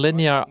are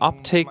nonlinear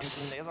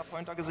optics.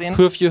 Laserpointer gesehen.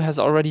 Who of you has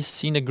already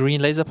seen a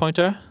green laser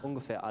pointer?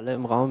 Ungefähr alle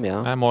im Raum,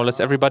 ja. More or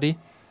less everybody.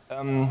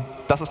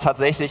 Das ist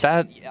tatsächlich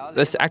That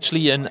is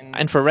actually an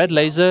infrared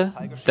laser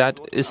that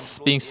is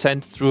being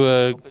sent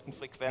through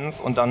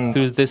Frequenz und dann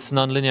this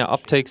nonlinear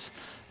optics,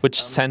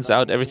 which sends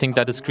out everything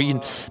that is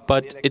green,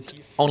 but it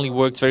only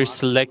works very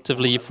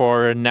selectively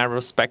for a narrow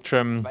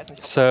spectrum.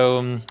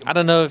 So I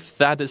don't know if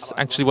that is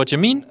actually what you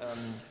mean,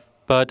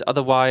 but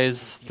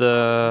otherwise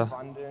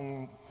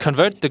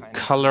convert the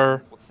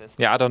color.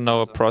 Yeah, I don't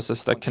know a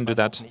process that can do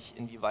that.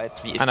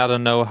 And I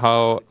don't know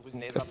how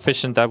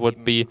efficient that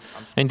would be.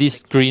 And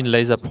these green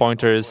laser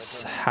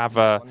pointers have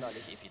a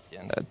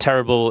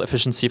terrible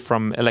efficiency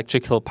from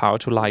electrical power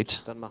to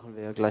light. Dann machen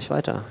wir gleich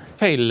weiter.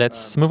 Okay,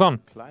 let's move on.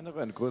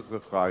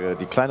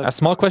 A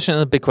small question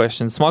and a big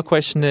question. Small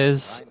question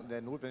is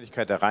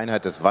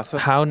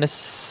how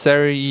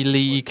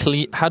necessarily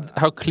clean,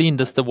 how clean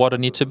does the water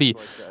need to be?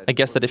 I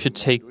guess that if you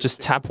take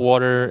just tap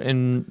water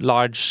in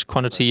large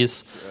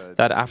quantities,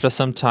 that after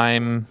some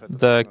time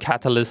the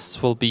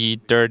catalysts will be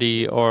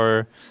dirty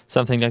or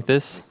something like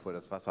this.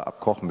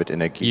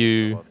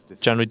 You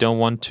generally don't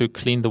want to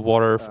clean the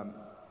water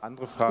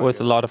with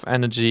a lot of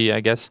energy,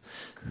 I guess.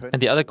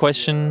 And the other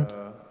question,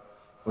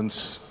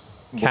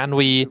 can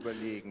we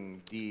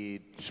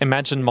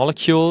imagine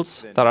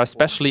molecules that are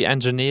specially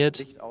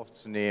engineered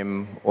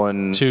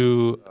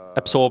to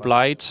absorb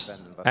light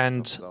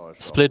and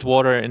split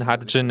water in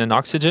hydrogen and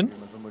oxygen?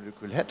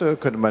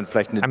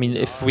 I mean,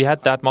 if we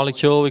had that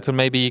molecule, we could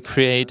maybe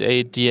create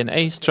a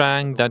DNA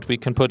strand that we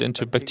can put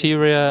into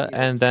bacteria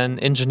and then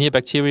engineer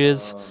bacteria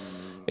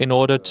in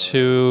order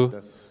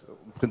to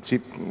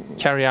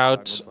carry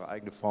out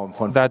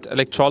that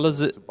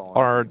electrolysis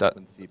or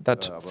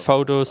that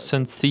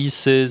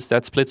photosynthesis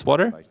that splits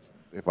water.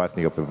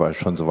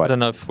 I don't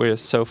know if we're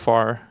so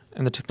far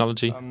in the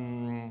technology.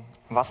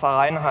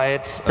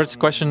 Wasserreinheit. First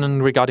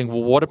question regarding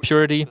water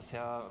purity.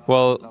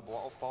 Well,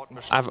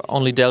 I've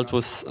only dealt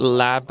with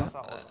lab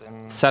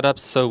setups,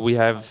 so we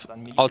have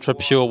ultra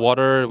pure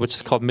water, which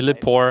is called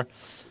millipore,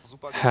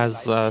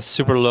 has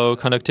super low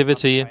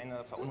conductivity,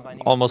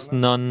 almost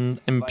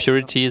none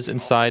impurities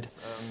inside.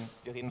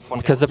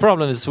 Because the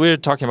problem is we're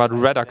talking about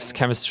redox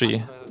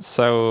chemistry.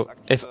 So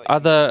if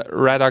other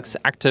redox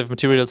active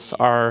materials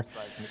are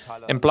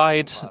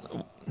implied,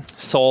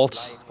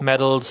 salt,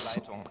 metals,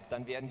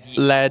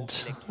 lead,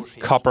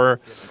 copper,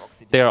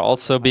 they are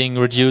also being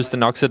reduced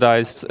and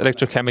oxidized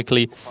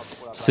electrochemically.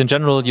 So in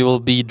general, you will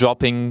be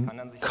dropping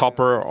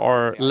copper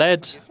or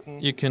lead.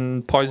 You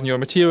can poison your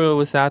material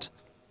with that.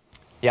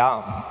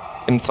 Ja,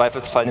 im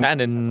Zweifelsfall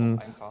And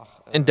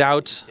in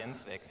doubt,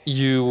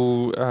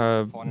 you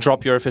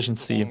drop your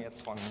efficiency.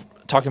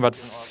 Talking about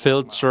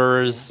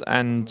filters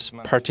and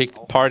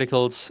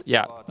particles,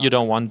 yeah, you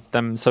don't want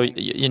them, so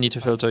you need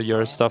to filter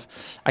your stuff.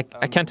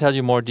 I can't tell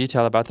you more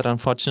detail about that,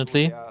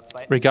 unfortunately.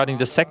 Regarding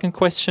the second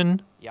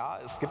question,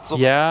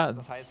 yeah,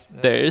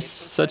 there is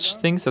such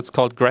things that's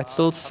called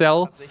Grätzel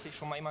cell.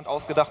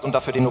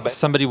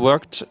 Somebody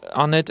worked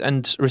on it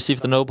and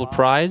received the Nobel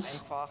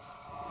Prize.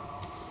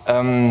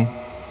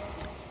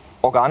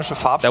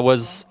 There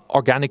was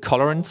organic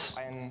colorants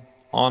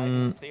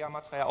on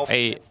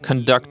a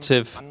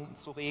conductive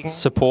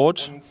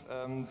support,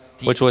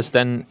 which was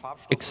then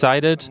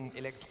excited,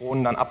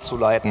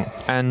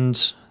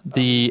 and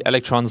the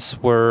electrons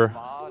were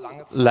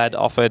led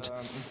off it.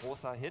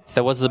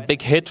 There was a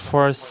big hit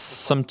for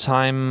some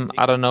time.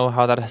 I don't know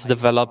how that has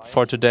developed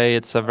for today.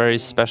 It's a very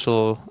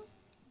special.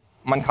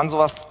 Man kann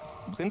sowas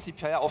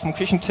prinzipiell auf dem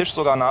Küchentisch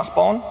sogar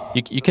nachbauen.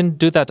 You can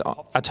do that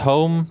at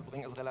home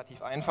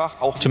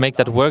to make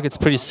that work. It's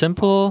pretty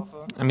simple.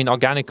 I mean,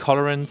 organic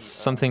colorants,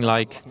 something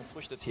like.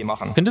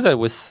 You can do that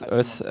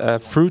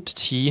with fruit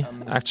tea,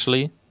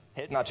 actually.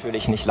 Hält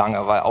natürlich nicht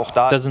lange, weil auch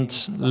da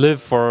doesn't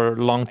live for a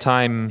long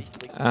time.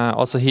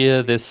 Also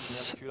here,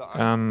 this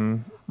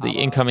the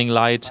incoming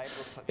light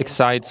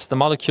excites the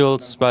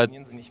molecules, but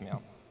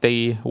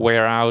they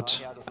wear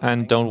out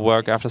and don't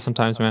work after some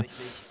time. So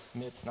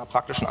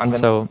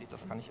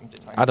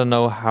I don't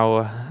know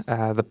how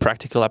the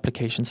practical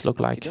applications look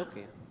like.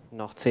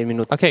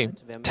 Okay,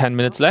 10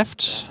 minutes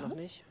left.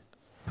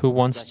 Who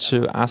wants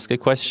to ask a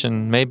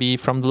question? Maybe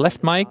from the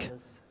left mic?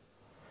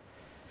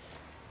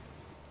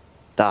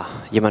 Da,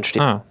 jemand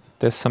steht. Ah,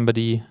 there's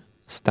somebody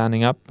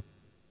standing up.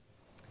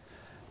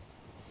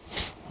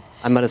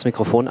 Einmal das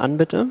Mikrofon an,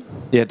 bitte.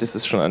 Ja, das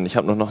ist schon an. Ich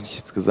habe noch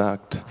nichts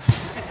gesagt.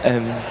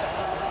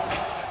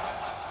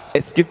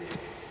 Es gibt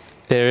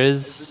There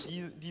is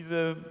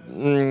diese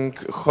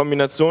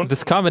Kombination.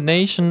 this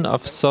combination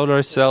of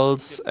solar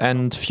cells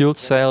and fuel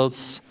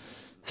cells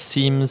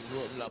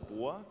seems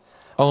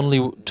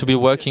only to be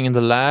working in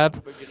the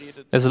lab.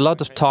 There's a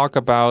lot of talk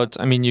about,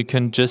 I mean, you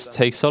can just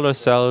take solar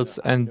cells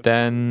and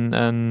then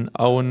an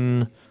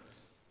own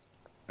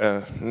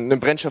Eine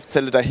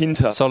Brennstoffzelle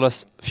dahinter. solar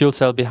fuel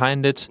cell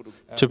behind it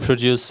to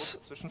produce.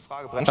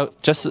 Oh,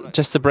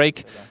 just a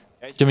break.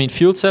 Do you mean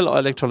fuel cell or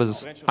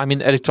electrolysis? I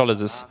mean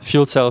electrolysis.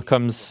 Fuel cell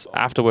comes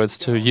afterwards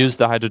to use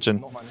the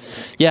hydrogen.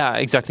 Yeah,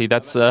 exactly.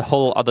 That's a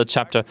whole other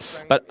chapter.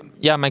 But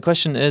yeah, my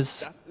question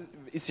is,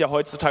 Ist ja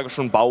heutzutage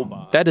schon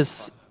baubar. that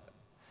is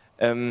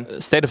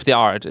state of the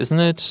art, isn't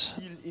it?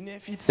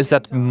 is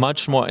that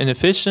much more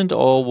inefficient,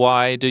 or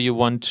why do you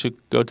want to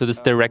go to this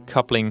direct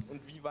coupling?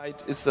 Und wie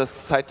weit ist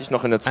das zeitlich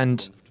noch in der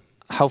Zukunft? And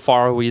how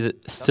far are we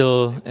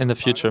still in the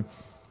future?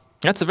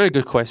 That's a very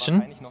good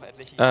question.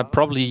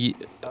 Probably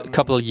a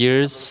couple of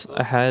years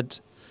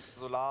ahead.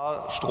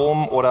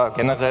 Solarstrom oder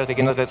generell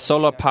regenerative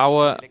Solar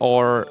power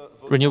or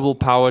renewable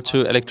power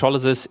to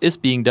electrolysis is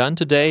being done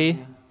today.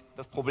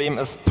 Das Problem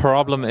ist,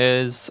 Problem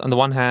is, on the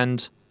one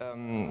hand,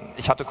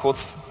 ich hatte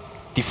kurz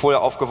die Folie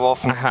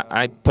aufgeworfen.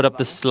 I put up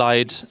this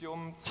slide,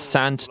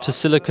 sand to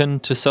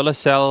silicon to solar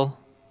cell.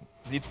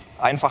 Sieht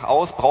einfach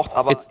aus, braucht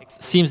aber It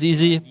seems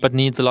easy, but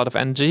needs a lot of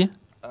energy.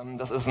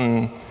 das ist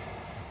ein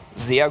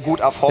sehr gut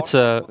It's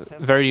erforschter a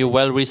very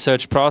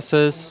well-researched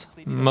process,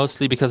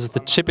 mostly because of the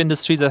chip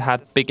industry that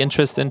had big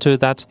interest into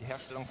that.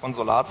 Herstellung von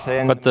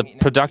Solarzellen. But the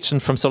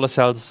production from solar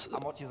cells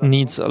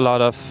needs a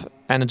lot of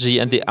energy,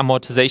 and the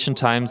amortization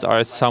times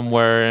are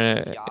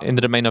somewhere in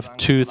the domain of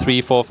 2,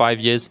 3, 4, 5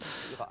 years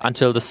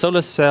until the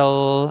solar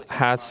cell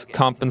has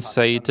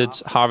compensated,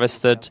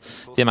 harvested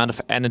the amount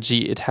of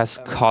energy it has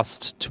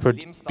cost to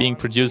being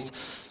produced.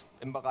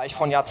 Im Bereich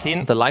von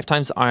Jahrzehnten. The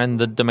lifetimes are in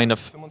the domain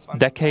of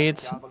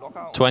decades,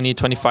 20,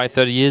 25,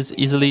 30 years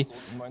easily,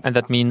 and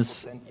that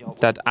means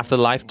that after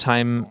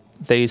lifetime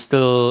they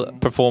still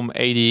perform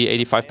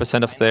 80,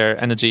 85% of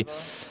their energy.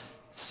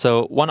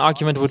 So one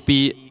argument would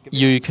be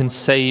you can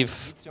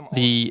save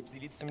the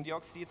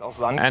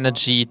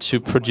energy to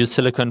produce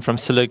silicon from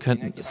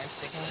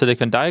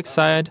silicon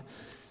dioxide.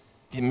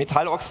 Die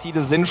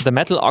Metalloxide sind The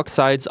metal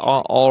oxides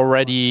are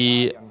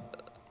already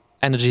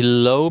energy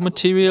low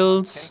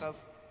materials.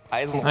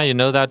 You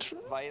know that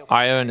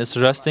iron is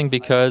rusting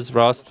because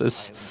rust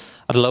is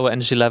at a lower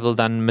energy level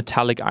than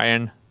metallic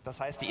iron. Das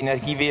heißt, die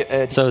Energie,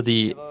 So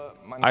the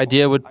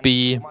idea would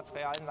be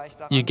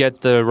you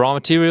get the raw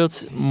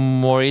materials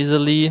more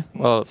easily.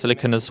 Well,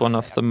 silicon is one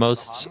of the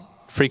most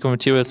frequent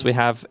materials we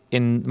have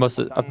in most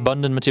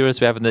abundant materials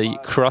we have in the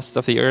crust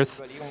of the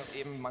earth.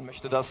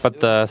 But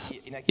the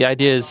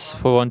idea is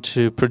we want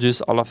to produce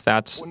all of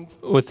that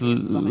with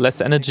less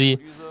energy.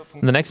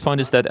 And the next point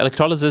is that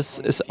electrolysis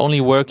is only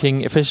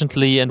working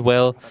efficiently and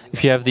well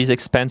if you have these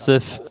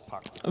expensive,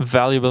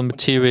 valuable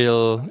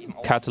material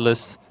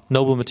catalysts,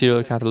 noble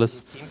material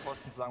catalysts.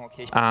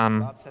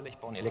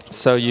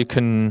 So you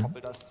can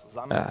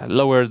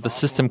lower the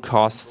system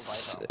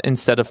costs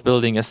instead of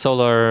building a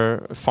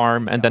solar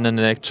farm and then an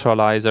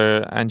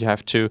electrolyzer, and you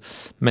have to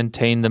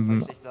maintain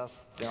them.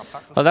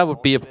 Well, that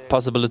would be a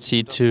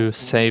possibility to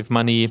save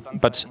money,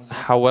 but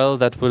how well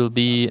that will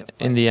be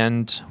in the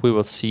end, we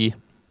will see.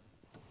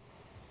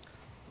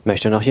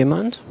 Möchte noch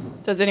jemand?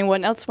 Does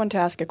anyone else want to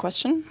ask a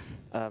question?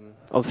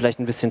 Um vielleicht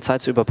ein bisschen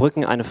Zeit zu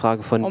überbrücken, eine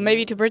Frage von... Or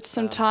maybe to bridge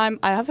some time,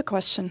 I have a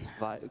question.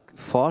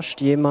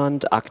 Forscht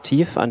jemand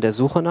aktiv an der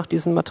Suche nach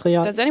diesem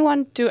Material? Does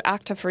anyone do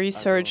active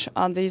research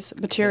on these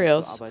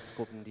materials?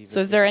 So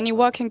is there any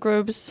working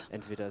groups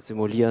Entweder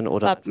simulieren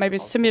oder... that maybe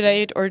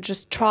simulate or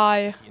just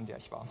try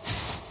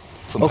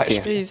zum Okay.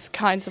 Beispiel. these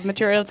kinds of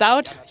materials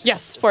out?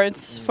 Yes, for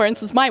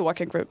instance, my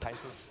working group.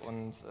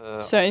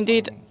 So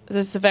indeed,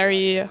 this is a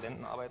very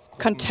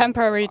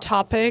contemporary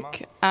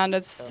topic, and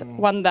it's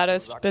one that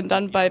has been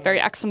done by very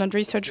excellent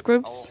research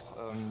groups.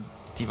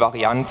 Die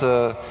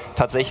Variante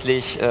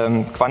tatsächlich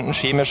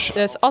quantenchemisch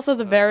There's also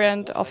the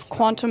variant of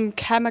quantum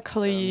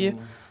chemically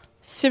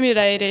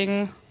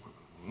simulating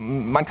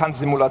man kann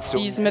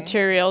Simulationen these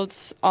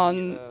materials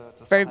on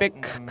very big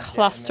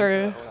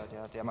cluster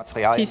der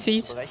Materialien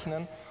PCs.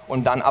 berechnen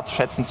und dann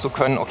abschätzen zu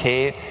können,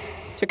 okay,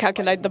 to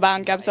calculate the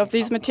band gaps of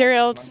these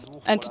materials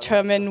and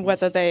determine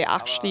whether they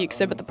actually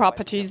exhibit the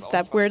properties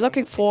that we're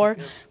looking for.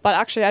 But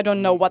actually, I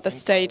don't know what the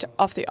state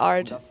of the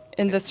art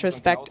in this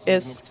respect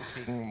is.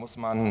 muss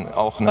man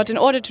auch But in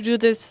order to do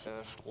this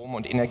Strom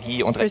und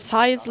Energie und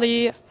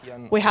precisely,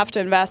 we have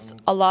to invest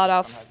a lot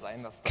of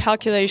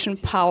calculation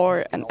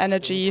power and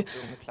energy.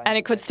 And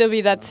it could still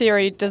be that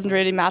theory doesn't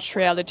really match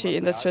reality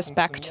in this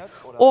respect,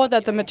 or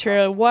that the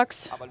material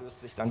works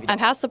and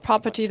has the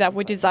property that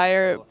we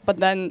desire, but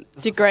then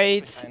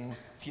degrades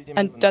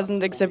and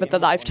doesn't exhibit the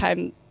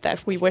lifetime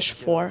that we wish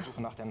for.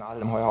 nach der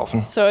Nadel im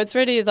Heuhaufen. So it's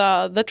really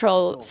the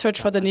literal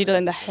search for the needle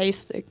in the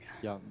haystack.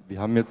 Ja, wir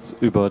haben jetzt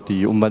über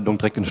die Umwandlung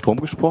direkt in Strom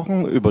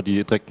gesprochen, über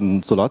die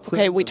direkten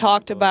Solarzellen. Okay, we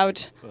talked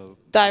about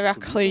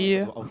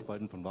directly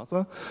Aufspalten von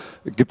Wasser.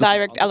 Gibt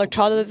direct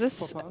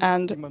electrolysis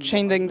and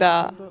changing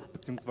the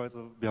beziehungsweise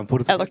wir haben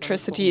Fotos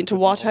electricity into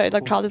water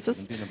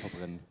electrolysis. die dann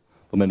verbrennen,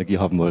 wo wir Energie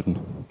haben wollten.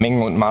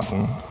 Mengen und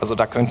Massen. Also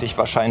da könnte ich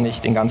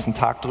wahrscheinlich den ganzen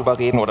Tag drüber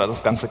reden oder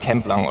das ganze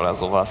Camp lang oder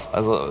sowas.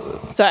 Also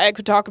So I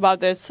could talk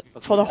about this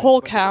for the whole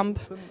camp,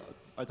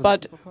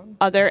 but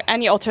are there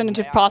any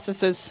alternative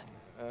processes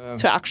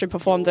to actually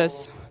perform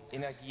this?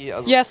 Energie,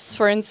 also Yes,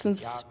 for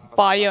instance,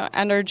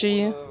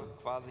 bioenergy.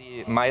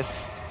 quasi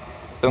Mais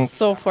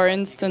So for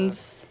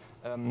instance,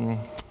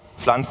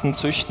 Pflanzen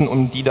züchten,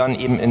 um die dann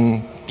eben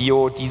in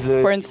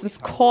Biodiesel for instance,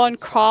 corn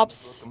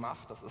crops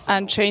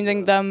and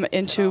changing them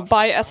into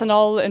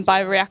bioethanol in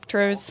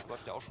bioreactors,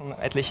 läuft ja auch schon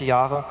etliche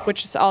Jahre.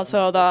 which is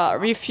also the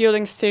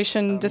refueling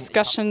station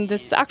discussion.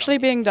 This is actually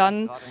being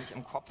done,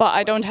 but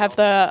I don't have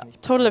the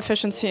total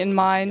efficiency in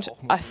mind.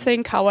 I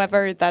think,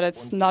 however, that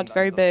it's not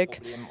very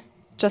big,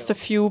 just a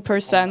few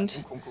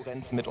percent.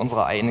 Konkurrenz mit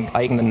unserer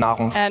eigenen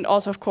Nahrungs. And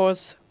also, of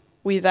course,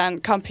 we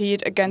then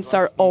compete against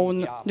our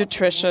own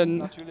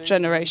nutrition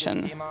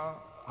generation. Thema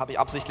habe ich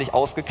absichtlich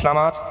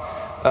ausgeklammert.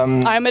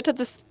 I omitted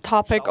this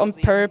topic on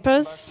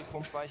purpose.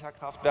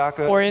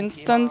 Pumpspeicherkraftwerke, For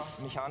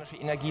instance, mechanische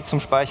Energie zum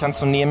Speichern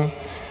zu nehmen.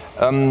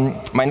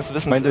 Meines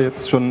Wissens Meint ihr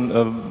jetzt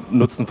schon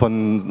Nutzen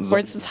von for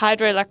instance,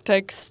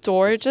 hydroelectric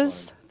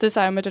storages. This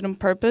I omitted on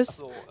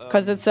purpose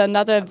because it's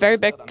another very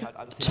big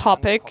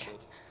topic.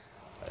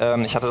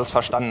 Ich hatte das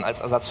verstanden als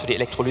Ersatz für die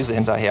Elektrolyse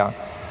hinterher.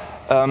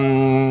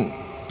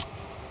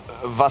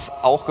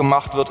 Was auch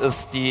gemacht wird,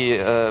 ist die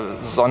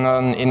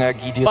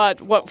Sonnenenergie, die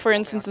But what, for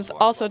instance, is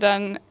also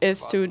done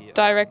is to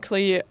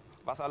directly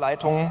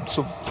Wasserleitungen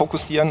zu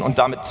fokussieren und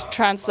damit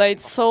translate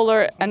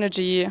solar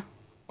energy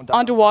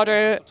onto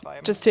water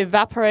just to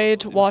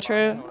evaporate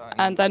water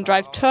and then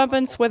drive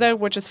turbines with it,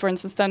 which is, for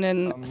instance, done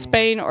in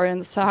Spain or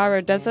in the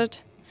Sahara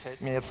Desert. fällt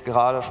mir jetzt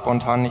gerade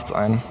spontan nichts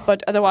ein.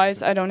 But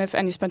otherwise, I don't have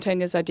any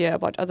spontaneous idea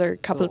about other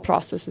coupled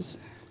processes.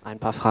 Ein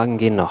paar Fragen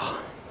gehen noch.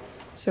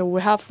 So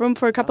we have room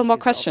for a couple more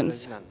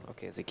questions.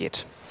 Okay, sie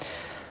geht.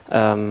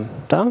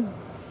 Da?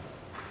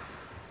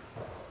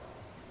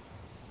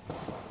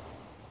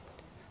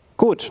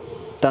 Gut,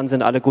 dann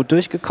sind alle gut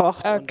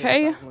durchgekocht.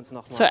 Okay,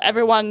 so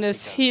everyone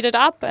is heated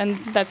up, and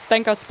let's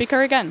thank our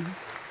speaker again.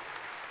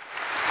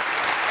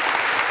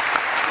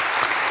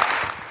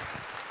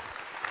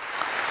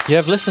 You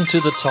have listened to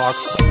the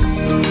talks